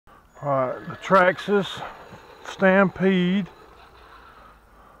Alright, the Traxxas Stampede.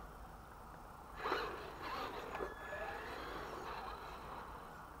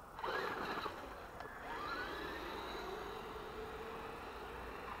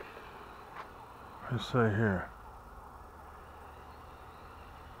 Let's see here.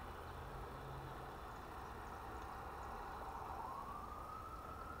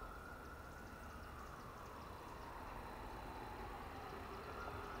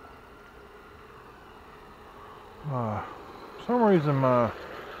 For some reason my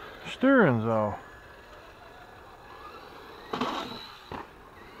steering's off.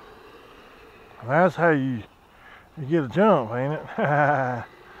 That's how you get a jump, ain't it?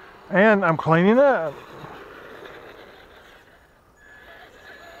 And I'm cleaning up.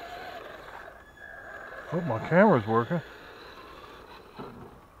 Hope my camera's working.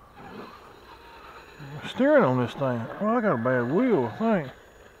 Steering on this thing. Oh, I got a bad wheel, I think.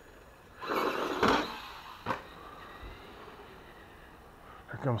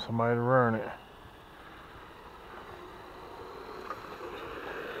 Here comes somebody to run it.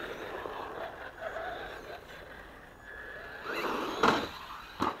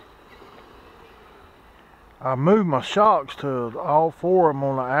 I moved my shocks to all four of them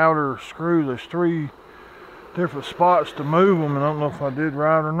on the outer screw. There's 3 different spots to move them, and I don't know if I did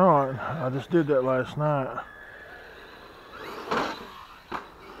right or not. I just did that last night.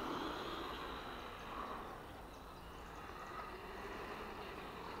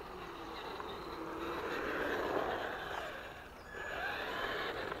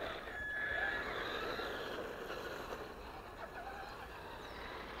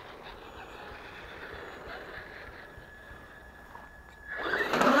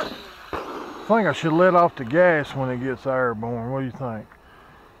 I think I should let off the gas when it gets airborne. What do you think?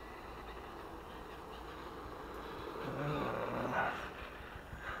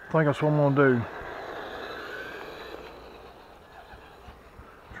 I think that's what I'm gonna do.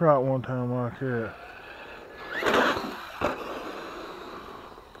 Try it one time like that.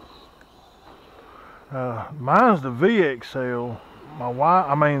 Mine's the VXL. My wife,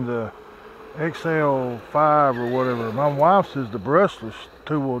 I mean the XL5 or whatever. My wife's is the brushless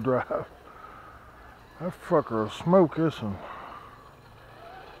 2-wheel drive. That fucker will smoke this one.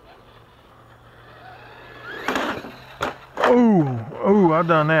 Ooh, I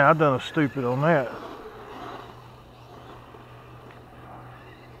done that. I done a stupid on that.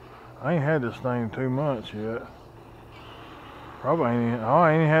 I ain't had this thing 2 months yet. Probably ain't. Oh,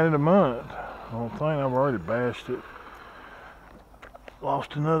 I ain't had it a month. I don't think. I've already bashed it.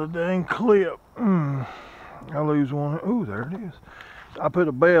 Lost another dang clip. I lose one. Ooh, there it is. I put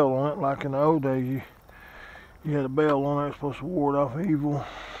a bell on it like in the old days. You had a bell on there, it's supposed to ward off evil.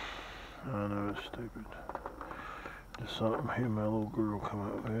 I know it's stupid. Just something here my little girl come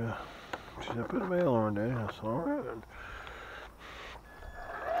up here. She said, put a bell on there. That's alright.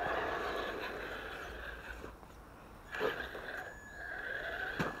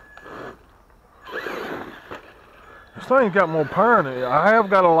 This thing's got more power in it. I have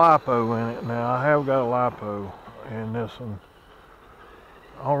got a lipo in it now. I have got a lipo in this one.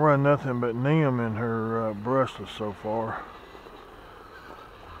 I don't run nothing but NEM in her brushless so far.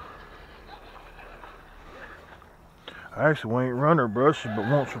 I actually ain't run her brushes but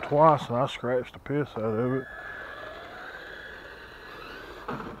once or twice, and I scratched the piss out of it.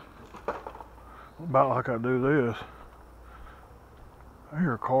 About like I do this. I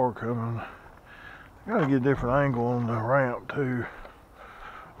hear a car coming. I gotta get a different angle on the ramp too.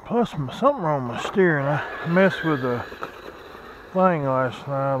 Plus something wrong with my steering. I messed with the thing last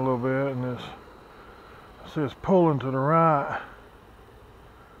night a little bit, and it says pulling to the right.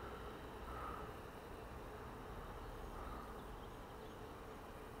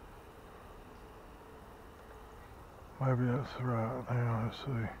 Maybe that's right now. Let's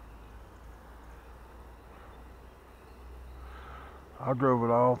see. I drove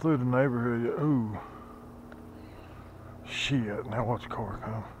it all through the neighborhood. Ooh. Shit. Now watch the car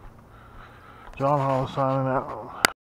come. John Hall signing out.